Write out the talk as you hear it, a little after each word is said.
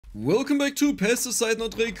Welcome back to Pesticide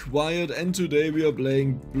Not Required, and today we are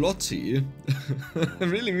playing Plotty. A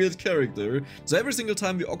really weird character. So every single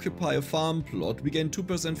time we occupy a farm plot, we gain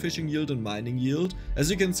 2% fishing yield and mining yield.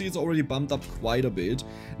 As you can see, it's already bumped up quite a bit.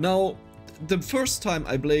 Now, the first time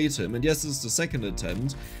I played him, and yes, this is the second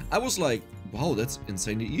attempt, I was like, wow, that's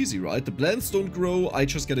insanely easy, right? The plants don't grow, I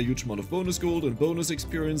just get a huge amount of bonus gold and bonus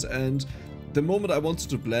experience, and the moment I wanted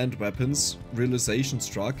to plant weapons, realization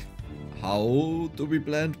struck. How do we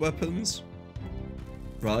plant weapons?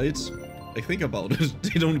 Right? Like, think about it.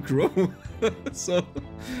 They don't grow. So,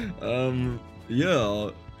 yeah.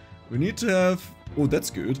 We need to have... Oh,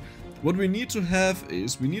 that's good. What we need to have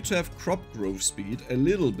is, we need to have crop growth speed a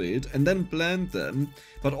little bit and then plant them.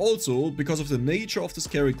 But also, because of the nature of this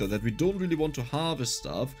character, that we don't really want to harvest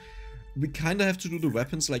stuff, we kind of have to do the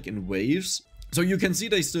weapons like in waves. So you can see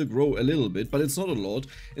they still grow a little bit, but it's not a lot.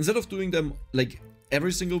 Instead of doing them like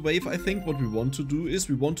every single wave, I think what we want to do is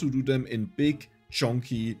we want to do them in big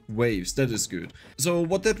chunky waves. That is good. So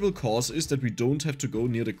what that will cause is that we don't have to go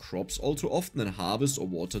near the crops all too often and harvest or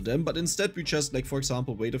water them, but instead we just, like, for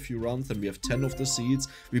example, wait a few rounds, then we have 10 of the seeds,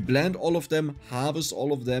 we plant all of them, harvest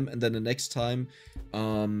all of them, and then the next time,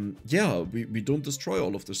 yeah, we don't destroy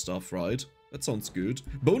all of the stuff, right? That sounds good.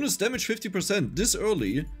 Bonus damage 50% this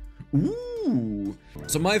early. Ooh.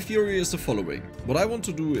 So my theory is the following. What I want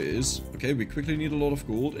to do is, okay, we quickly need a lot of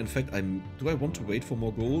gold. In fact, do I want to wait for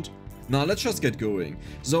more gold? Nah, let's just get going.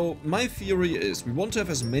 So my theory is we want to have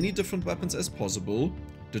as many different weapons as possible.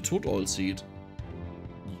 The toad oil seed.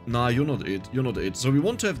 Nah, you're not it. You're not it. So we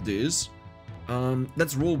want to have this.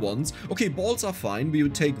 Let's roll once. Okay, balls are fine. We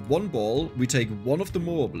would take one ball. We take one of the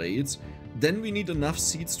mower blades. Then we need enough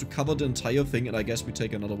seeds to cover the entire thing, and I guess we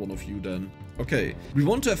take another one of you then. Okay, we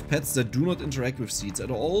want to have pets that do not interact with seeds at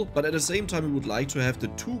all, but at the same time we would like to have the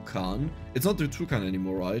toucan. It's not the toucan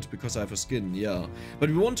anymore, right? Because I have a skin, yeah. But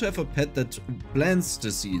we want to have a pet that plants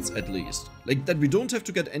the seeds at least. Like, that we don't have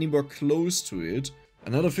to get anywhere close to it.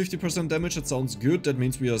 Another 50% damage, that sounds good. That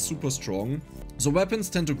means we are super strong. So weapons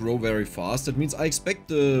tend to grow very fast. That means I expect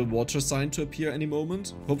the water sign to appear any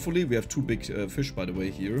moment. Hopefully, we have two big fish, by the way,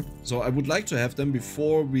 here. So I would like to have them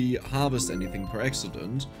before we harvest anything per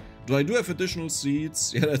accident. Do I have additional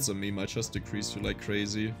seeds? Yeah, that's a meme. I just decreased you like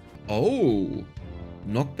crazy. Oh,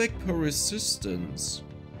 knockback per resistance.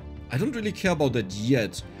 I don't really care about that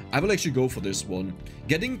yet. I will actually go for this one.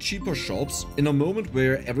 Getting cheaper shops in a moment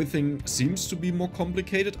where everything seems to be more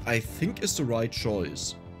complicated, I think is the right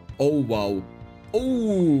choice. Oh, wow.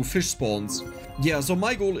 Oh, fish spawns. Yeah, so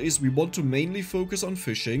my goal is we want to mainly focus on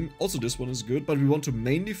fishing. Also, this one is good, but we want to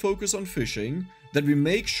mainly focus on fishing. That we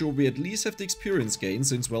make sure we at least have the experience gain,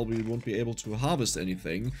 since, well, we won't be able to harvest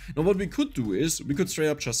anything. Now, what we could do is, we could straight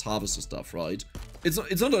up just harvest the stuff, right? It's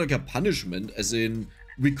not like a punishment, as in...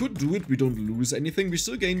 We could do it, we don't lose anything, we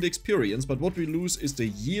still gain the experience, but what we lose is the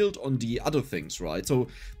yield on the other things, right? So,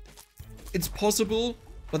 it's possible,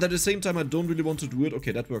 but at the same time I don't really want to do it.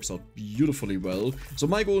 Okay, that works out beautifully well. So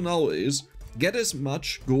my goal now is, get as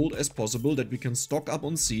much gold as possible that we can stock up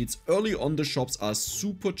on seeds. Early on the shops are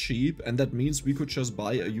super cheap, and that means we could just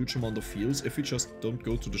buy a huge amount of fields if we just don't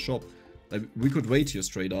go to the shop. Like, we could wait here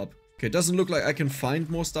straight up. Okay, it doesn't look like I can find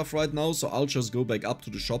more stuff right now, so I'll just go back up to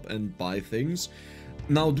the shop and buy things.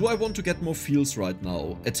 Now, do I want to get more fields right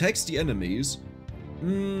now? Attacks the enemies?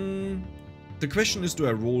 The question is, do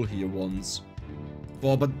I roll here once?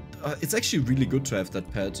 Well, but it's actually really good to have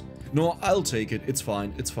that pet. No, I'll take it. It's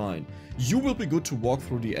fine. It's fine. You will be good to walk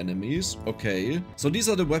through the enemies. Okay. So these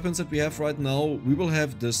are the weapons that we have right now. We will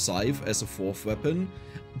have the scythe as a fourth weapon.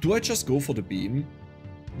 Do I just go for the beam?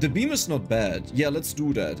 The beam is not bad. Yeah, let's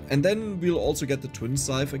do that. And then we'll also get the twin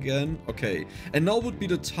scythe again. Okay. And now would be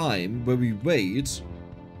the time where we wait.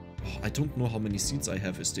 Oh, I don't know how many seeds I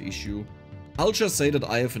have is the issue. I'll just say that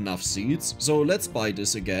I have enough seeds. So let's buy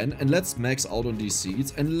this again. And let's max out on these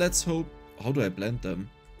seeds. And let's hope... How do I blend them?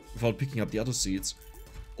 Without picking up the other seeds.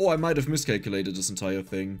 Oh, I might have miscalculated this entire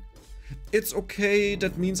thing. It's okay.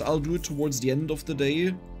 That means I'll do it towards the end of the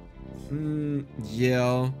day.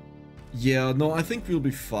 Yeah... Yeah, no, I think we'll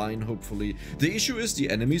be fine, hopefully. The issue is the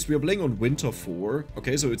enemies. We are playing on Winter 4.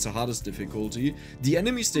 Okay, so it's the hardest difficulty. The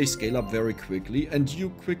enemies, they scale up very quickly, and you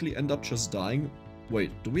quickly end up just dying.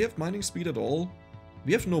 Wait, do we have mining speed at all?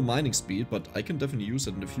 We have no mining speed, but I can definitely use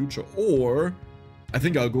it in the future. Or, I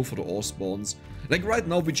think I'll go for the ore spawns. Like, right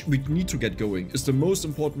now, we need to get going. It's the most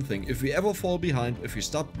important thing. If we ever fall behind, if we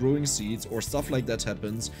stop growing seeds, or stuff like that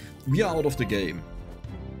happens, we are out of the game.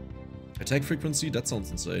 Attack frequency? That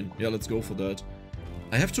sounds insane. Yeah, let's go for that.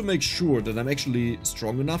 I have to make sure that I'm actually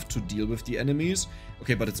strong enough to deal with the enemies.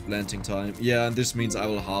 Okay, but it's planting time. Yeah, and this means I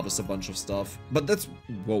will harvest a bunch of stuff. But that's...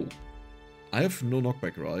 Whoa. I have no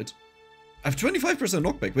knockback, right? I have 25%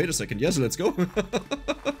 knockback. Wait a second. Yes, let's go.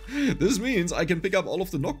 This means I can pick up all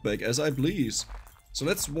of the knockback as I please. So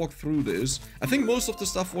let's walk through this. I think most of the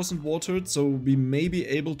stuff wasn't watered, so we may be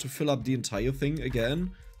able to fill up the entire thing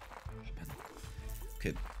again. Oh, man.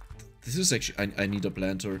 Okay, this is actually... I need a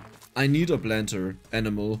planter. I need a planter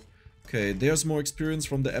animal. Okay, there's more experience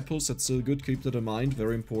from the apples. That's still good. Keep that in mind.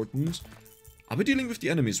 Very important. Are we dealing with the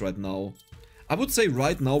enemies right now? I would say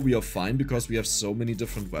right now we are fine because we have so many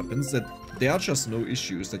different weapons that there are just no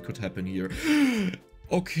issues that could happen here.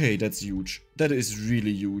 Okay, that's huge. That is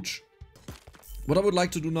really huge. What I would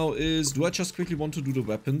like to do now is, do I just quickly want to do the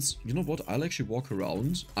weapons? You know what, I'll actually walk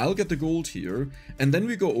around. I'll get the gold here. And then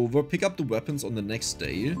we go over, pick up the weapons on the next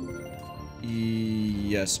day.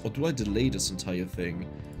 Yes, or do I delay this entire thing?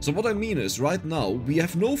 So what I mean is, right now, we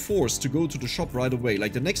have no force to go to the shop right away.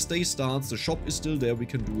 Like, the next day starts, the shop is still there, we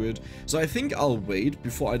can do it. So I think I'll wait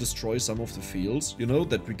before I destroy some of the fields, you know,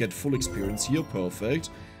 that we get full experience here, perfect.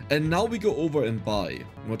 And now we go over and buy.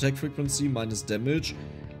 More attack frequency, minus damage.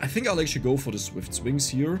 I think I'll actually go for the Swift Swings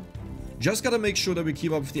here. Just gotta make sure that we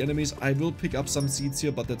keep up with the enemies. I will pick up some seeds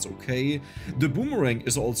here, but that's okay. The Boomerang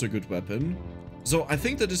is also a good weapon. So I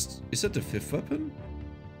think that is that the 5th weapon?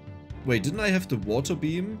 Wait, didn't I have the Water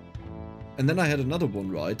Beam? And then I had another one,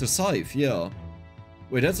 right? The Scythe, yeah.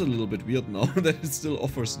 Wait, that's a little bit weird now that it still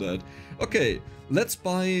offers that. Okay, let's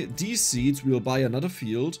buy these seeds. We'll buy another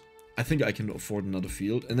field. I think I can afford another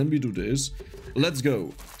field. And then we do this. Let's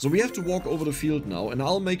go. So we have to walk over the field now. And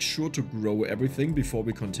I'll make sure to grow everything before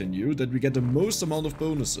we continue. That we get the most amount of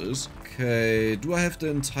bonuses. Okay, do I have the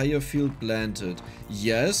entire field planted?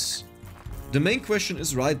 Yes. The main question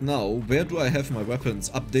is right now, where do I have my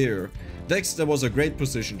weapons? Up there. Dex, there was a great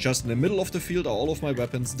position. Just in the middle of the field are all of my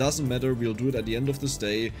weapons. Doesn't matter, we'll do it at the end of this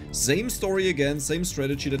day. Same story again, same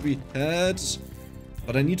strategy that we had.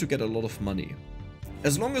 But I need to get a lot of money.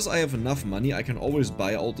 As long as I have enough money, I can always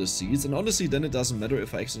buy out the seeds. And honestly, then it doesn't matter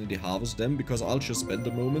if I accidentally harvest them, because I'll just spend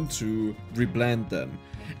a moment to replant them.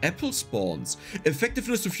 Apple spawns.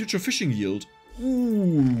 Effectiveness to future fishing yield.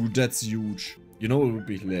 Ooh, that's huge. You know what would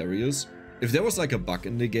be hilarious? If there was like a bug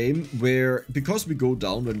in the game where, because we go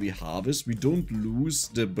down when we harvest, we don't lose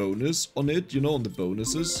the bonus on it, you know, on the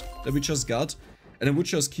bonuses that we just got. And it would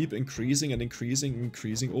just keep increasing and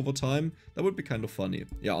increasing over time. That would be kind of funny.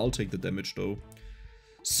 Yeah, I'll take the damage though.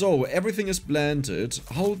 So, everything is planted.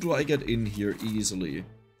 How do I get in here easily?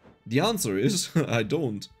 The answer is, I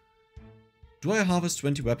don't. Do I harvest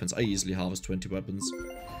 20 weapons? I easily harvest 20 weapons.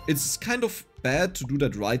 It's kind of bad to do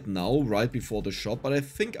that right now, right before the shop, but I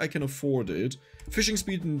think I can afford it. Fishing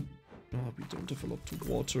speed and... Oh, we don't have a lot to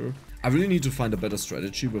water. I really need to find a better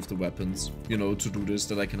strategy with the weapons, you know, to do this,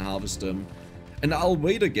 that I can harvest them. And I'll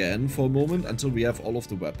wait again for a moment until we have all of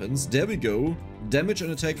the weapons. There we go. Damage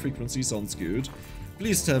and attack frequency sounds good.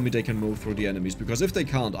 Please tell me they can mow through the enemies, because if they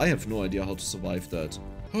can't, I have no idea how to survive that.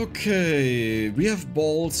 Okay, we have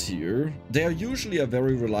balls here. They are usually a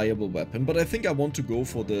very reliable weapon, but I think I want to go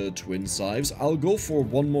for the twin scythes. I'll go for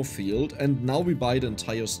one more field, and now we buy the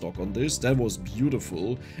entire stock on this. That was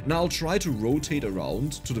beautiful. Now I'll try to rotate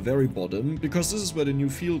around to the very bottom, because this is where the new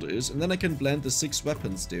field is, and then I can plant the 6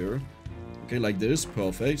 weapons there. Okay, like this,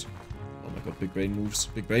 perfect. Oh my god, big brain moves.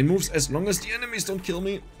 Big brain moves, as long as the enemies don't kill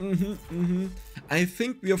me. I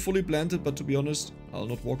think we are fully planted, but to be honest, I'll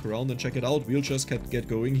not walk around and check it out. We'll just get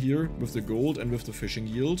going here with the gold and with the fishing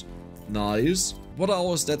yield. Nice. What are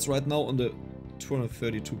our stats right now on the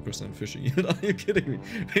 232% fishing yield? Are you kidding me?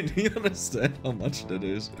 Wait, do you understand how much that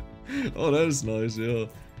is? Oh, that is nice, yeah.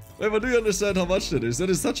 Wait, but do you understand how much that is? That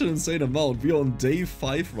is such an insane amount. We are on day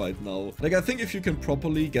 5 right now. Like, I think if you can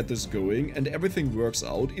properly get this going and everything works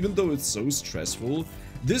out, even though it's so stressful,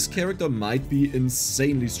 this character might be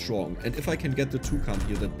insanely strong. And if I can get the toucan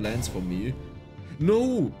here that lands for me...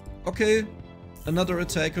 No! Okay. Another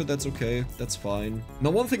attacker, that's okay. That's fine.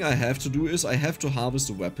 Now, one thing I have to do is I have to harvest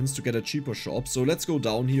the weapons to get a cheaper shop. So let's go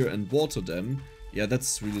down here and water them. Yeah,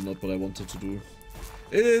 that's really not what I wanted to do.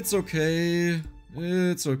 It's okay.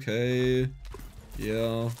 It's okay.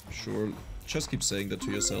 Yeah, sure. Just keep saying that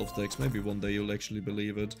to yourself, Dex. Maybe one day you'll actually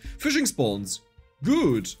believe it. Fishing spawns.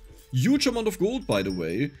 Good. Huge amount of gold, by the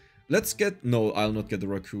way. Let's get... No, I'll not get the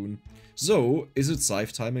raccoon. So, is it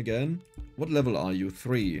scythe time again? What level are you?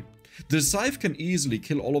 3. The scythe can easily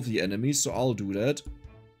kill all of the enemies, so I'll do that.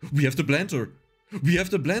 We have the planter. We have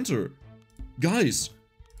the planter. Guys.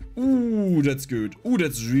 Ooh, that's good. Ooh,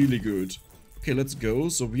 that's really good. Okay, let's go.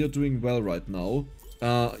 So we are doing well right now.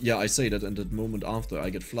 Yeah, I say that, and that moment after I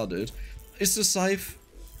get flooded. Is the scythe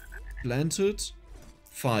planted?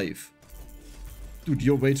 5. Dude,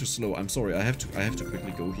 you're way too slow. I'm sorry. I have to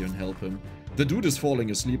quickly go here and help him. The dude is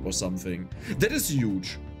falling asleep or something. That is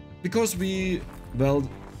huge. Because we... Well...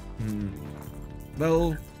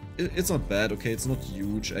 Well... It's not bad, okay? It's not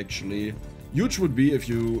huge, actually. Huge would be if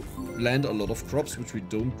you land a lot of crops, which we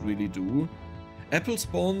don't really do. Apple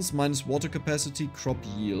spawns, minus water capacity, crop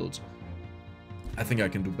yield. I think I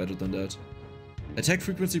can do better than that. Attack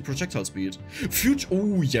frequency, projectile speed. Future...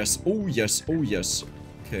 Oh, yes. Oh, yes. Oh, yes.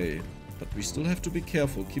 Okay. But we still have to be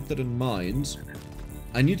careful. Keep that in mind.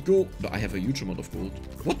 I need gold. I have a huge amount of gold.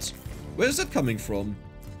 What? Where is that coming from?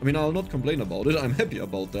 I mean, I'll not complain about it. I'm happy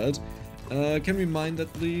about that. Can we mine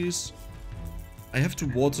that, please? I have to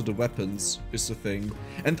water the weapons, is the thing.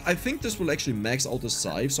 And I think this will actually max out the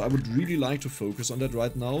scythe, so I would really like to focus on that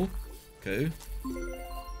right now. Okay.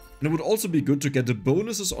 And it would also be good to get the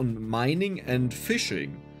bonuses on mining and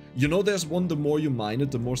fishing. You know, there's one, the more you mine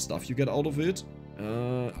it, the more stuff you get out of it.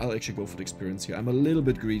 I'll actually go for the experience here. I'm a little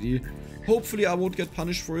bit greedy. Hopefully I won't get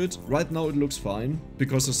punished for it. Right now it looks fine,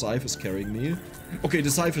 because the scythe is carrying me. Okay,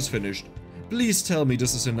 the scythe is finished. Please tell me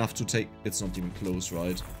this is enough to take... It's not even close,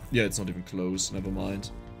 right? Yeah, it's not even close. Never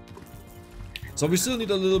mind. So we still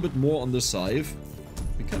need a little bit more on the scythe.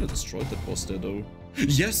 We kind of destroyed that boss there, though.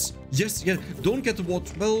 Yes! Yes, yeah. Don't get the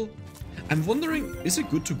water... Well, I'm wondering, is it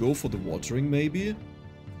good to go for the watering, maybe?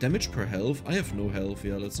 Damage per health? I have no health.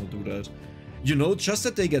 Yeah, let's not do that. You know, just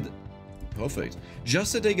that they get... Perfect.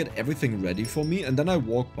 Just that they get everything ready for me, and then I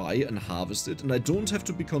walk by and harvest it, and I don't have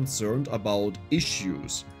to be concerned about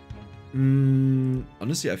issues.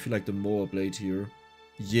 Honestly, I feel like the mower blade here.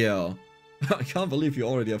 Yeah. I can't believe you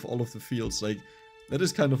already have all of the fields. Like, that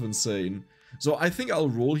is kind of insane. So I think I'll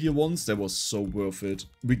roll here once. That was so worth it.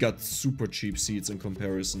 We got super cheap seeds in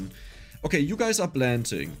comparison. Okay, you guys are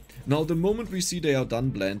planting. Now, the moment we see they are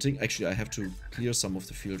done planting... Actually, I have to clear some of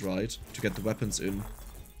the field, right? To get the weapons in.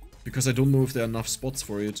 Because I don't know if there are enough spots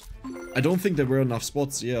for it. I don't think there were enough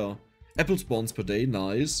spots, yeah. Apple spawns per day,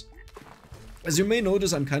 nice. As you may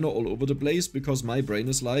notice, I'm kind of all over the place because my brain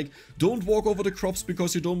is like, don't walk over the crops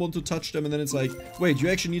because you don't want to touch them. And then it's like, wait, you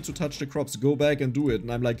actually need to touch the crops. Go back and do it.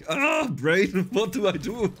 And I'm like, brain, what do I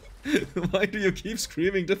do? Why do you keep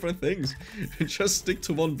screaming different things? Just stick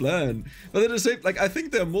to one plan. But at the same, like, I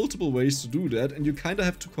think there are multiple ways to do that. And you kind of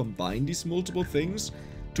have to combine these multiple things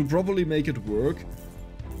to properly make it work.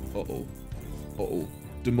 Uh-oh. Uh-oh.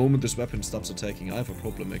 The moment this weapon stops attacking, I have a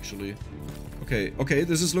problem, actually. Okay, okay,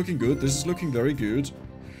 this is looking good. This is looking very good.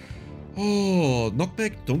 Oh,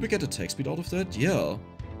 knockback. Don't we get attack speed out of that? Yeah,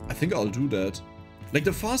 I think I'll do that. Like,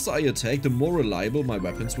 the faster I attack, the more reliable my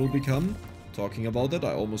weapons will become. Talking about that,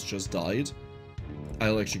 I almost just died.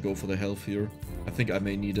 I'll actually go for the health here. I think I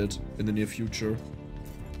may need it in the near future.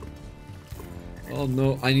 Oh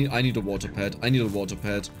no, I need a water pad. I need a water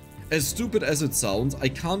pad. As stupid as it sounds, I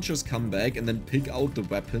can't just come back and then pick out the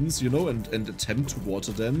weapons, you know, and attempt to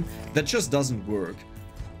water them. That just doesn't work.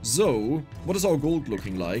 So, what is our gold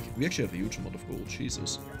looking like? We actually have a huge amount of gold,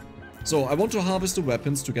 Jesus. So, I want to harvest the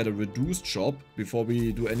weapons to get a reduced shop before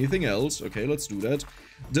we do anything else. Okay, let's do that.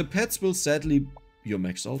 The pets will sadly... You're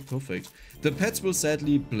maxed out? Perfect. The pets will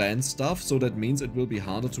sadly plant stuff, so that means it will be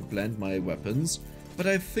harder to plant my weapons. But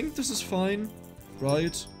I think this is fine,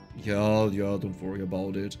 right? Yeah, don't worry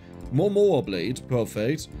about it. More mower blade,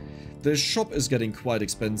 perfect. The shop is getting quite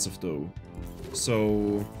expensive though.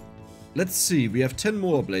 So, let's see, we have 10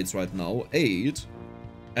 mower blades right now. 8.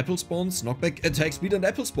 Apple spawns, knockback, attack speed and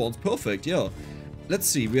apple spawns, perfect, yeah. Let's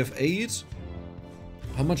see, we have 8.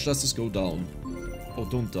 How much does this go down? Oh,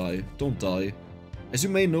 don't die, don't die. As you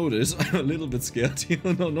may notice, I'm a little bit scared here.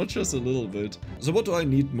 No, not just a little bit. So what do I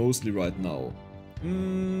need mostly right now?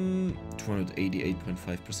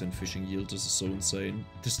 288.5% fishing yield. This is so insane.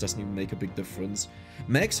 This doesn't even make a big difference.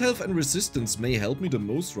 Max health and resistance may help me the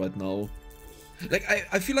most right now. Like,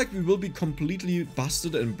 I feel like we will be completely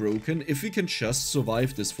busted and broken if we can just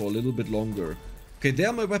survive this for a little bit longer. Okay, there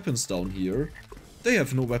are my weapons down here. They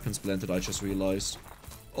have no weapons planted, I just realized.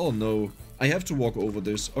 Oh no, I have to walk over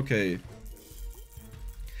this. Okay.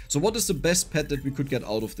 So what is the best pet that we could get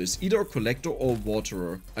out of this? Either a collector or a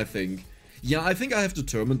waterer, I think. Yeah, I think I have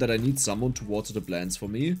determined that I need someone to water the plants for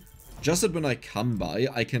me. Just that when I come by,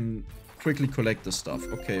 I can quickly collect the stuff.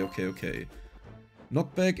 Okay, okay, okay.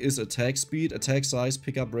 Knockback is attack speed, attack size,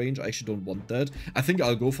 pickup range. I actually don't want that. I think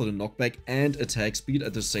I'll go for the knockback and attack speed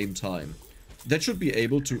at the same time. That should be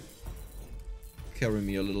able to carry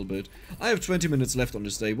me a little bit. I have 20 minutes left on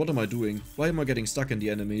this day. What am I doing? Why am I getting stuck in the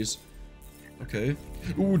enemies? Okay.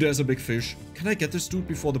 Ooh, there's a big fish. Can I get this dude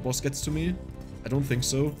before the boss gets to me? I don't think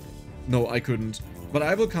so. No, I couldn't. But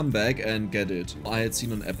I will come back and get it. I had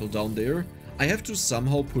seen an apple down there. I have to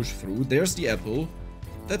somehow push through. There's the apple.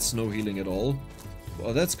 That's no healing at all.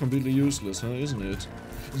 Oh, that's completely useless, huh, isn't it?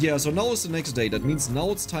 Yeah, so now is the next day. That means now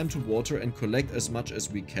it's time to water and collect as much as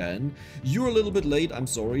we can. You're a little bit late, I'm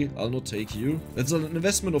sorry. I'll not take you. That's an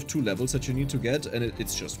investment of 2 levels that you need to get, and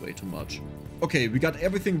it's just way too much. Okay, we got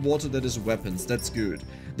everything watered that is weapons. That's good.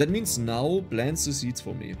 That means now plants the seeds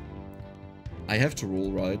for me. I have to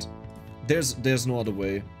roll, right? There's no other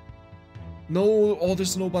way. No, oh, the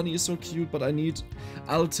snow bunny is so cute, but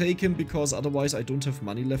I'll take him because otherwise I don't have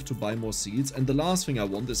money left to buy more seeds. And the last thing I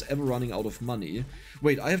want is ever running out of money.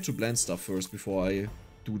 Wait, I have to plant stuff first before I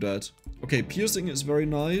do that. Okay, piercing is very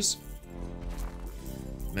nice.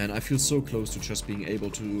 Man, I feel so close to just being able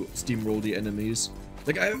to steamroll the enemies.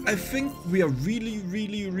 Like, I think we are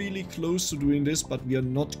really close to doing this, but we are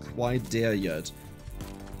not quite there yet.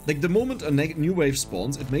 Like, the moment a new wave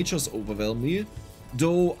spawns, it may just overwhelm me.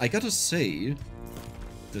 Though, I gotta say,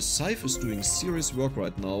 the scythe is doing serious work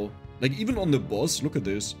right now. Like, even on the boss, look at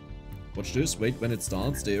this. Watch this, wait, when it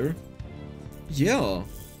starts, there. Yeah.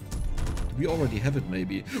 We already have it,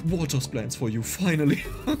 maybe. Water's plants for you, finally.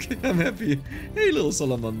 Okay, I'm happy. Hey, little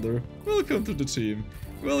salamander. Welcome to the team.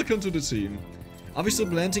 Welcome to the team. Are we still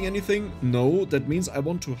planting anything? No, that means I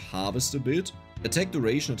want to harvest a bit. Attack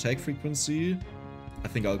duration, attack frequency. I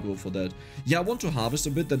think I'll go for that. Yeah, I want to harvest a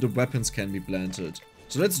bit that the weapons can be planted.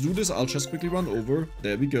 So let's do this. I'll just quickly run over.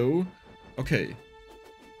 There we go. Okay.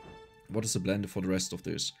 What is the blender for the rest of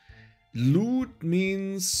this? Loot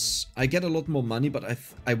means I get a lot more money, but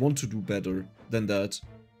I want to do better than that.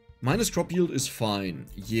 Minus crop yield is fine.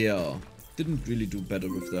 Yeah. Didn't really do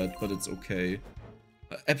better with that, but it's okay.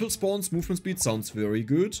 Apple spawns, movement speed sounds very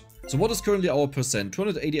good. So what is currently our percent?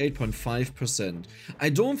 288.5%. I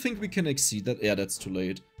don't think we can exceed that. Yeah, that's too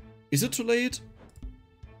late. Is it too late?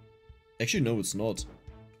 Actually, no, it's not.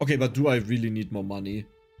 Okay, but do I really need more money?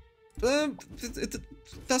 It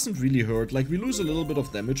doesn't really hurt. Like, we lose a little bit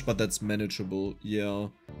of damage, but that's manageable. Yeah.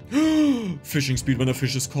 Fishing speed when a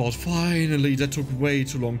fish is caught. Finally, that took way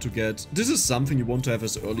too long to get. This is something you want to have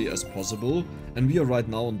as early as possible. And we are right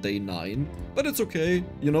now on day 9. But it's okay.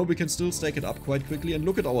 You know, we can still stack it up quite quickly. And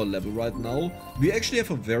look at our level right now. We actually have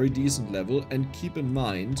a very decent level. And keep in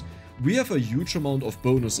mind, we have a huge amount of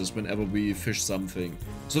bonuses whenever we fish something.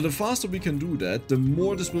 So the faster we can do that, the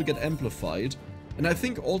more this will get amplified. And I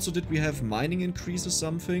think also, did we have mining increase or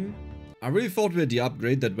something? I really thought we had the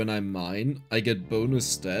upgrade that when I mine, I get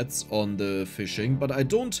bonus stats on the fishing, but I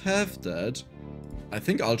don't have that. I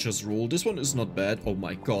think I'll just roll. This one is not bad. Oh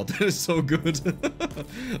my god, that is so good.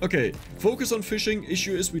 Okay, focus on fishing.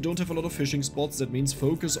 Issue is we don't have a lot of fishing spots. That means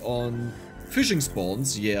focus on fishing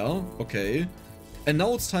spawns. Yeah, okay. And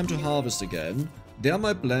now it's time to harvest again. There are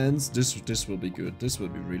my plants. This will be good. This will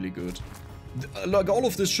be really good. Like, all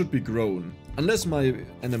of this should be grown. Unless my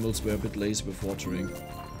animals were a bit lazy with watering.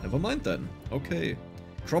 Never mind then. Okay.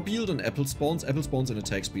 Crop yield and apple spawns. Apple spawns and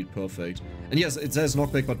attack speed. Perfect. And yes, it says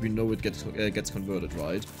knockback, but we know it gets converted,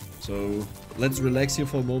 right? So, let's relax here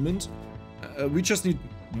for a moment. We just need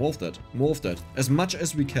more of that. More of that. As much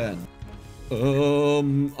as we can.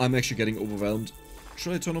 I'm actually getting overwhelmed.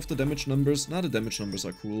 Should I turn off the damage numbers? Nah, the damage numbers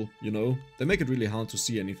are cool, you know? They make it really hard to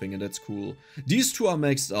see anything, and that's cool. These two are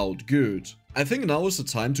maxed out. Good. I think now is the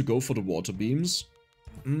time to go for the water beams.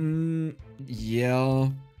 Yeah.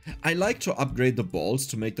 I like to upgrade the balls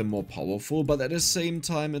to make them more powerful, but at the same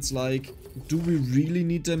time, it's like, do we really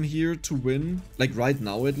need them here to win? Like, right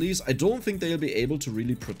now, at least. I don't think they'll be able to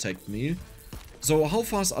really protect me. So, how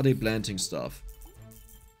fast are they planting stuff?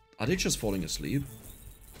 Are they just falling asleep?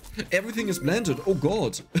 Everything is planted. Oh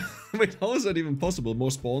god. Wait, how is that even possible?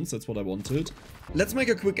 More spawns, that's what I wanted. Let's make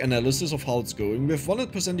a quick analysis of how it's going. We have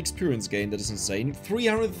 100% experience gain, that is insane.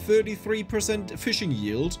 333% fishing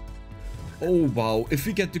yield. Oh wow, if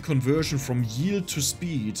we get the conversion from yield to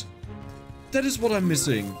speed. That is what I'm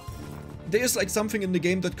missing. There's like something in the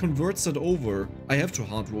game that converts that over. I have to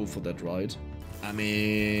hard roll for that, right? I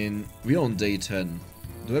mean, we're on day 10.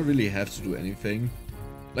 Do I really have to do anything?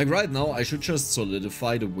 Like, right now, I should just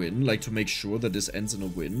solidify the win, like, to make sure that this ends in a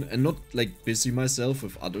win, and not, like, busy myself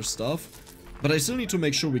with other stuff. But I still need to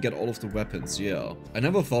make sure we get all of the weapons, yeah. I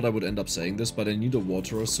never thought I would end up saying this, but I need a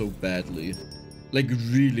waterer so badly. Like,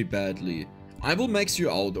 really badly. I will max you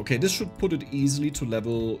out. Okay, this should put it easily to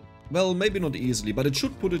level... Well, maybe not easily, but it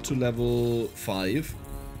should put it to level 5.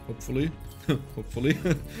 Hopefully. Hopefully.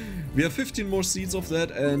 We have 15 more seeds of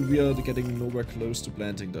that, and we are getting nowhere close to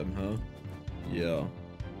planting them, huh? Yeah.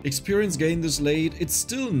 Experience gain this late, it's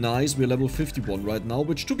still nice. We're level 51 right now,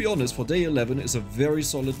 which, to be honest, for day 11 is a very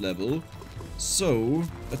solid level. So,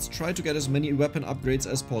 let's try to get as many weapon upgrades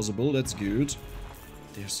as possible. That's good.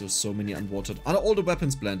 There's still so many unwatered. Are all the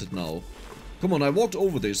weapons planted now? Come on, I walked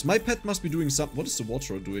over this. My pet must be doing something. What is the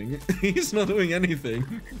waterer doing? He's not doing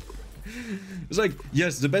anything. It's like,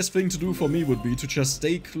 yes, the best thing to do for me would be to just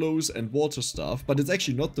stay close and water stuff, but it's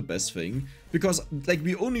actually not the best thing, because, like,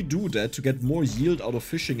 we only do that to get more yield out of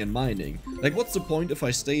fishing and mining. Like, what's the point if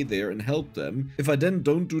I stay there and help them, if I then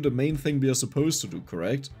don't do the main thing we are supposed to do,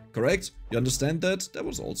 correct? Correct? You understand that? That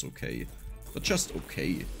was also okay. But just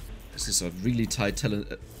okay. This is a really tight talent.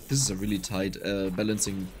 This is a really tight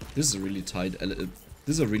balancing. This is a really tight.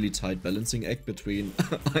 This is a really tight balancing act between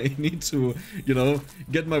I need to, you know,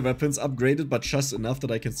 get my weapons upgraded, but just enough that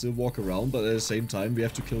I can still walk around, but at the same time we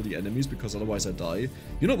have to kill the enemies because otherwise I die.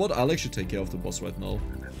 You know what? I'll actually take care of the boss right now.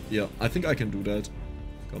 Yeah, I think I can do that.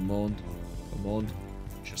 Come on. Come on.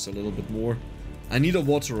 Just a little bit more. I need a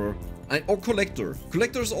waterer. Or collector.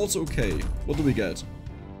 Collector is also okay. What do we get?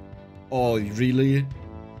 Oh, really?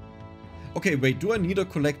 Okay, wait. Do I need a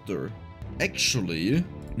collector? Actually,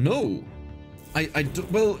 no. I do,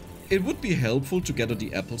 well, it would be helpful to gather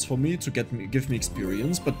the apples for me to give me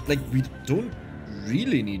experience, but like we don't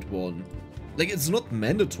really need one. Like it's not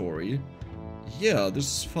mandatory. Yeah, this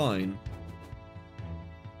is fine.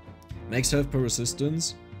 Max health per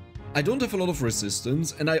resistance. I don't have a lot of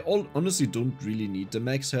resistance, and I honestly don't really need the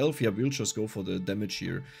max health. Yeah, we'll just go for the damage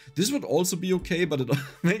here. This would also be okay, but it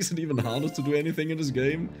makes it even harder to do anything in this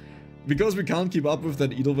game, because we can't keep up with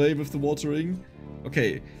that either way with the watering.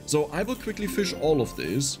 Okay, so I will quickly fish all of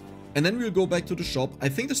this, and then we'll go back to the shop. I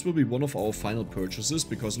think this will be one of our final purchases,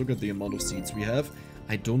 because look at the amount of seeds we have.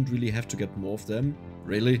 I don't really have to get more of them.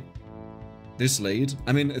 Really? This late?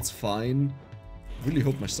 I mean, it's fine. Really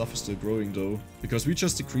hope my stuff is still growing though, because we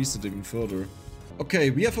just decreased it even further.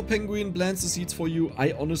 Okay, we have a penguin, plants the seeds for you.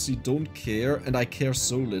 I honestly don't care, and I care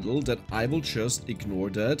so little that I will just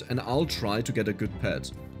ignore that, and I'll try to get a good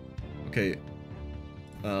pet. Okay.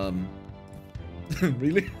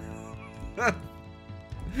 Really?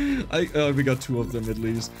 We got 2 of them at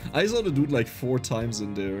least. I saw the dude like 4 times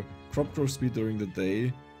in there. Crop growth speed during the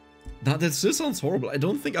day. Nah, that still sounds horrible. I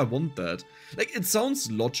don't think I want that. Like, it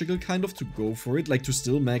sounds logical kind of to go for it, like to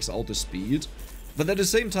still max out the speed. But at the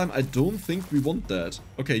same time, I don't think we want that.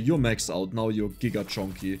 Okay, you're maxed out. Now you're giga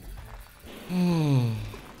chonky.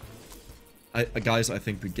 Guys, I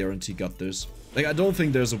think we guarantee got this. Like, I don't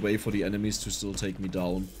think there's a way for the enemies to still take me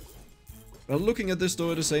down. Well, looking at this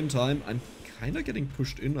though at the same time, I'm kinda getting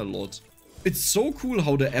pushed in a lot. It's so cool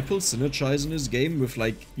how the apples synergize in this game with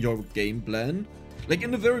like your game plan. Like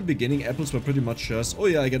in the very beginning, apples were pretty much just, oh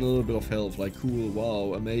yeah, I get a little bit of health, like cool,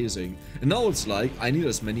 wow, amazing. And now it's like, I need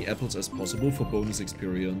as many apples as possible for bonus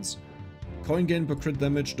experience. Coin gain per crit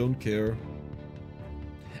damage, don't care.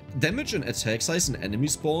 Damage and attack size in enemy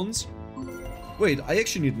spawns? Wait, I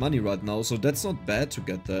actually need money right now, so that's not bad to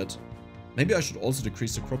get that. Maybe I should also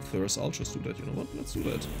decrease the crop thirst. I'll just do that, you know what? Let's do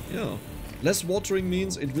that. Yeah. Less watering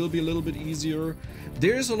means it will be a little bit easier.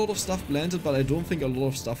 There is a lot of stuff planted, but I don't think a lot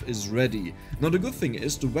of stuff is ready. Now the good thing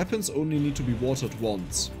is, the weapons only need to be watered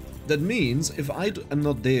once. That means, if I am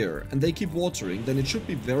not there, and they keep watering, then it should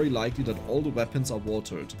be very likely that all the weapons are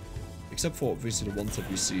watered. Except for, obviously, the ones that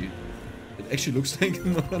we see. It actually looks like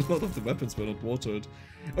a lot of the weapons were not watered.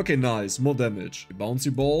 Okay, nice. More damage.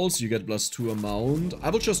 Bouncy balls, you get +2 amount. I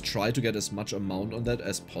will just try to get as much amount on that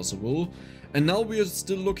as possible. And now we are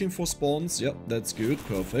still looking for spawns. Yep, that's good.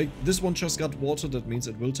 Perfect. This one just got watered. That means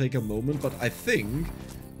it will take a moment. But I think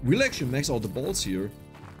we'll actually max out the balls here.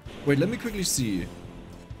 Wait, let me quickly see.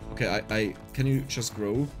 Okay, can you just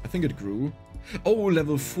grow? I think it grew. Oh,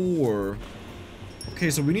 level 4.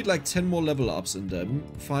 Okay, so we need like 10 more level ups in them.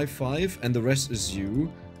 5, and the rest is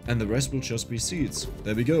you. And the rest will just be seeds.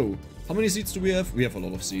 There we go. How many seeds do we have? We have a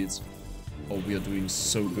lot of seeds. Oh, we are doing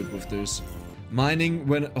so good with this. Mining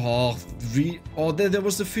when... Oh, there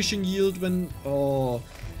was the fishing yield when... Oh...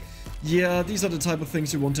 Yeah, these are the type of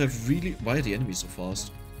things you want to have really... Why are the enemies so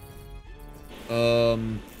fast?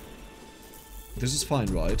 This is fine,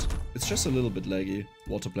 right? It's just a little bit laggy.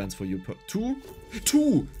 Water plants for you per... 2?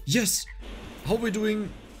 2! Yes! How are we doing?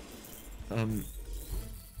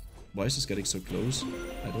 Why is this getting so close?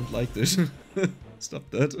 I don't like this. Stop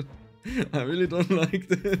that. I really don't like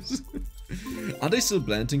this. Are they still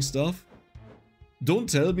planting stuff? Don't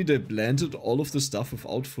tell me they planted all of the stuff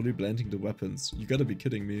without fully planting the weapons. You gotta be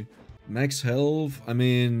kidding me. Max health. I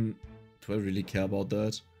mean, do I really care about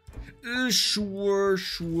that? Sure.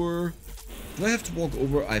 Do I have to walk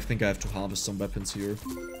over? I think I have to harvest some weapons here.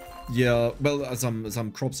 Yeah, well,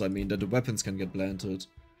 some crops, I mean, that the weapons can get planted.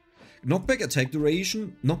 Knockback attack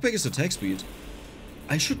duration. Knockback is attack speed.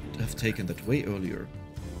 I should have taken that way earlier.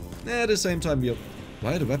 At the same time, yeah.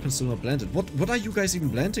 Why are the weapons still not planted? What are you guys even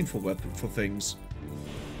planting for things?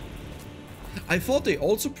 I thought they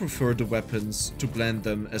also prefer the weapons to blend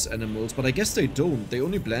them as animals, but I guess they don't. They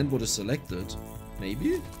only blend what is selected.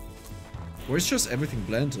 Maybe? Or is just everything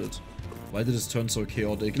blended? Why did this turn so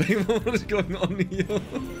chaotic? Like, what is going on here?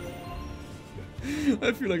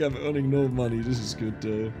 I feel like I'm earning no money. This is good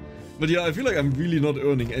though. But yeah, I feel like I'm really not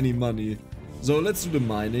earning any money. So let's do the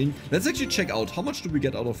mining. Let's actually check out how much do we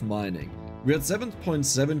get out of mining. We're at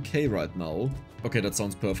 7.7k right now. Okay, that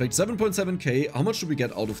sounds perfect. 7.7k. How much do we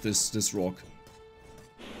get out of this rock?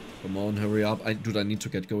 Come on, hurry up. Dude, I need to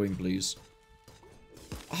get going, please.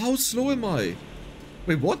 How slow am I?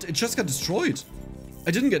 Wait, what? It just got destroyed.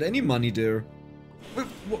 I didn't get any money there. Wait,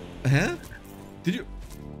 what? Huh? Did you?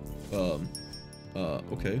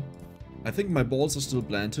 Okay. I think my balls are still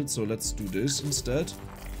planted, so let's do this instead.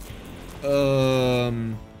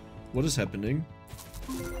 What is happening?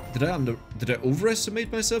 Did I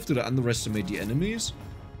overestimate myself? Did I underestimate the enemies?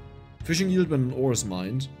 Fishing yield when an ore is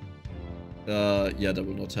mined. Yeah, that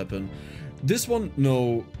will not happen. This one,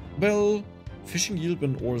 no. Well, fishing yield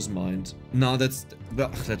when ore is mined. Nah, let's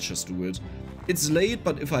just do it. It's late,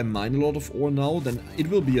 but if I mine a lot of ore now, then it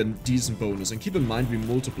will be a decent bonus. And keep in mind, we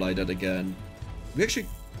multiply that again. We actually...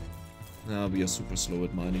 Nah, we are super slow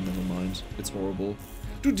at mining, never mind. It's horrible.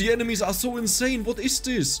 Dude, the enemies are so insane. What is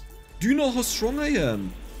this? Do you know how strong I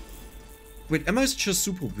am? Wait, am I just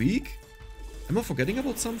super weak? Am I forgetting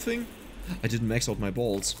about something? I didn't max out my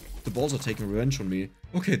balls. The balls are taking revenge on me.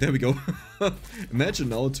 Okay, there we go. Imagine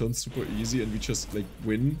now it turns super easy and we just, like,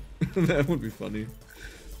 win. That would be funny.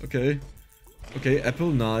 Okay. Okay,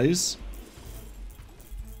 apple, nice.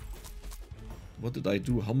 What did I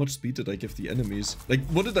do? How much speed did I give the enemies? Like,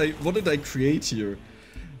 what did I create here?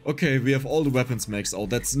 Okay, we have all the weapons maxed out.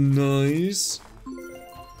 That's nice.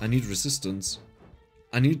 I need resistance.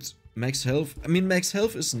 I need max health. I mean, max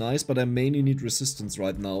health is nice, but I mainly need resistance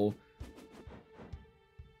right now.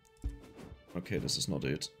 Okay, this is not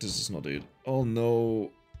it. This is not it. Oh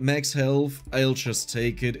no. Max health, I'll just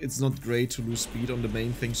take it. It's not great to lose speed on the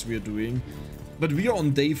main things we are doing. But we are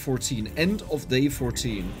on day 14. End of day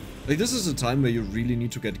 14. Like, this is a time where you really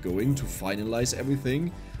need to get going to finalize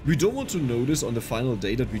everything. We don't want to notice on the final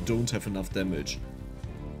day that we don't have enough damage.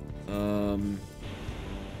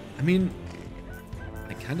 I mean,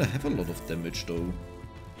 I kinda have a lot of damage though.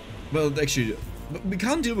 Well, actually, we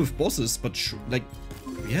can't deal with bosses, but like,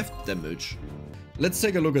 we have damage. Let's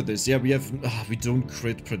take a look at this. Yeah, we have... we don't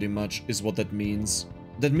crit pretty much, is what that means.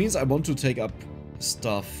 That means I want to take up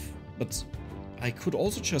stuff, but I could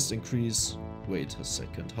also just increase... Wait a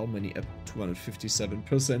second, how many...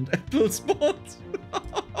 257% apple spawns?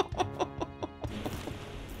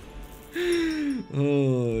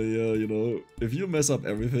 Oh, yeah, you know, if you mess up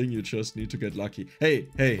everything, you just need to get lucky. Hey.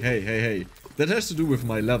 That has to do with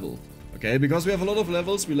my level, okay? Because we have a lot of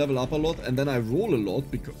levels, we level up a lot, and then I roll a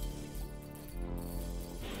lot because...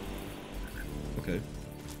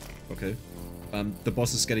 Okay. The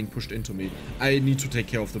boss is getting pushed into me. I need to take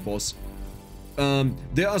care of the boss.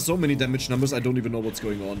 There are so many damage numbers, I don't even know what's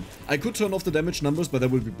going on. I could turn off the damage numbers, but that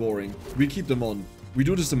would be boring. We keep them on. We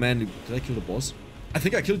do this manually. Did I kill the boss? I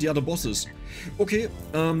think I killed the other bosses. Okay,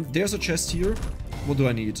 there's a chest here. What do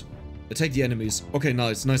I need? Attack the enemies. Okay,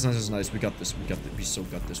 nice. We got this. We so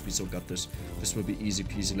got this. This will be easy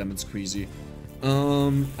peasy lemon squeezy.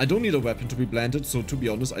 I don't need a weapon to be blended, so to be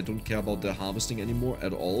honest, I don't care about the harvesting anymore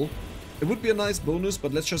at all. It would be a nice bonus,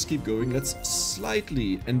 but let's just keep going. Let's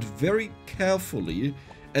slightly and very carefully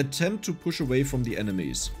attempt to push away from the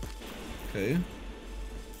enemies. Okay.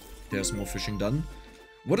 There's more fishing done.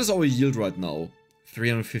 What is our yield right now?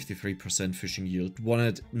 353% fishing yield,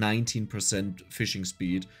 119% fishing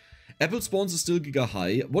speed. Apple spawns is still giga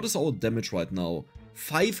high. What is our damage right now?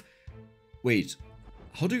 5... Wait.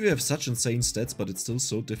 How do we have such insane stats, but it's still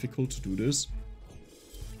so difficult to do this?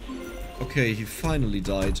 Okay, he finally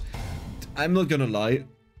died. I'm not gonna lie.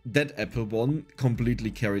 That apple one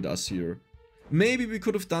completely carried us here. Maybe we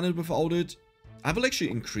could have done it without it. I will actually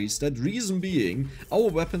increase that. Reason being, our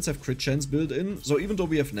weapons have crit chance built in. So even though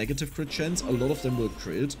we have negative crit chance, a lot of them will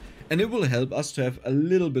crit. And it will help us to have a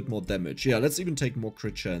little bit more damage. Yeah, let's even take more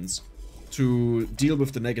crit chance to deal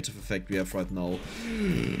with the negative effect we have right now.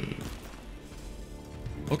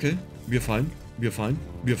 Okay, we are fine. We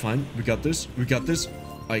got this.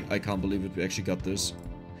 I can't believe it. We actually got this.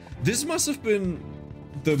 This must have been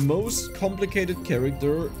the most complicated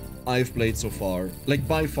character I've played so far. Like,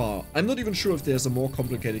 by far. I'm not even sure if there's a more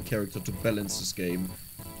complicated character to balance this game.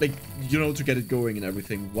 Like, you know, to get it going and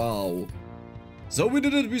everything. Wow. So we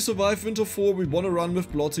did it. We survived Winter 4. We won a run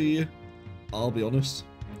with Plotty. I'll be honest.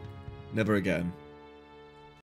 Never again.